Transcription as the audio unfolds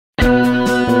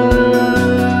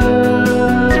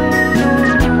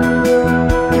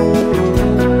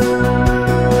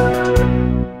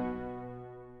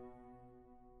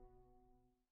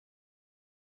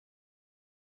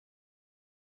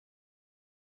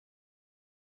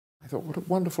thought, what a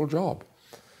wonderful job.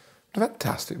 What a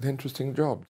fantastically interesting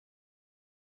job.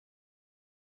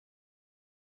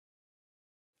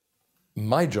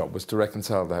 My job was to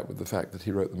reconcile that with the fact that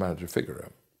he wrote The Marriage of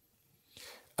Figaro.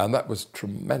 And that was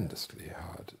tremendously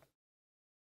hard.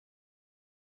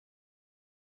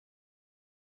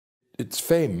 Its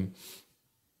fame,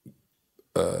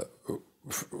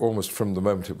 almost from the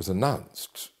moment it was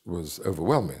announced, was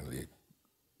overwhelmingly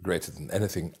greater than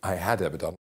anything I had ever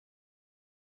done.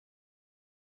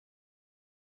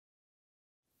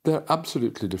 They're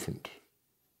absolutely different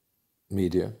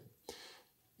media.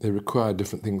 They require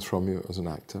different things from you as an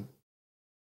actor.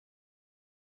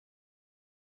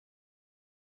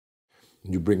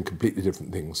 You bring completely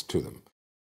different things to them.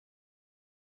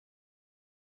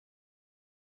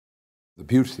 The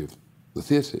beauty of the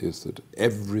theatre is that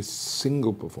every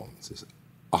single performance is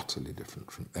utterly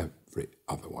different from every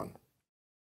other one.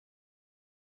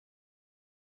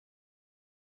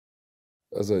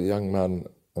 As a young man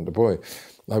and a boy,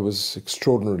 I was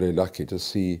extraordinarily lucky to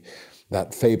see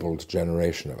that fabled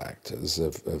generation of actors,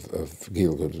 of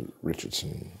Gielgud,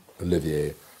 Richardson,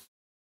 Olivier,